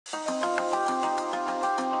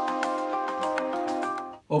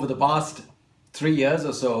Over the past 3 years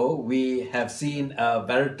or so, we have seen a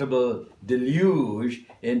veritable deluge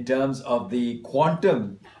in terms of the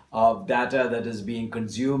quantum of data that is being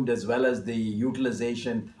consumed, as well as the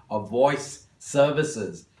utilization of voice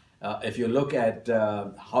services. If you look at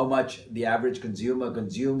how much the average consumer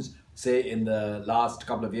consumes, say in the last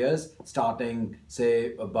couple of years, starting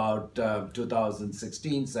say about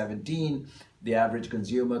 2016-17, the average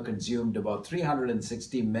consumer consumed about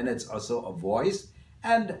 360 minutes or so of voice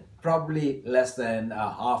and probably less than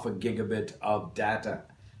half a gigabit of data.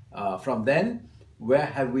 From then, where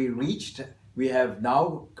have we reached? We have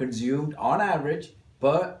now consumed on average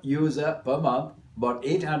per user per month about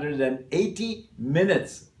 880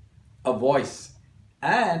 minutes of voice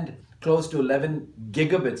and close to 11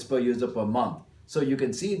 gigabits per user per month. So you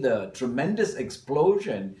can see the tremendous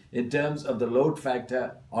explosion in terms of the load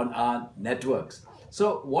factor on our networks.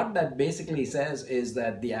 So what that basically says is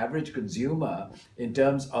that the average consumer, in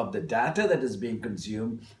terms of the data that is being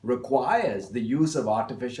consumed, requires the use of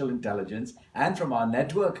artificial intelligence, and from our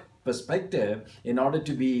network perspective, in order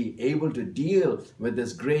to be able to deal with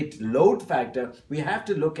this great load factor, we have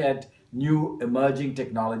to look at new emerging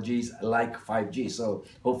technologies like 5G. So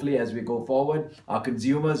hopefully as we go forward, our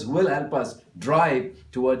consumers will help us drive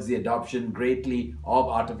towards the adoption greatly of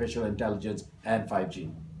artificial intelligence and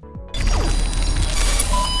 5G.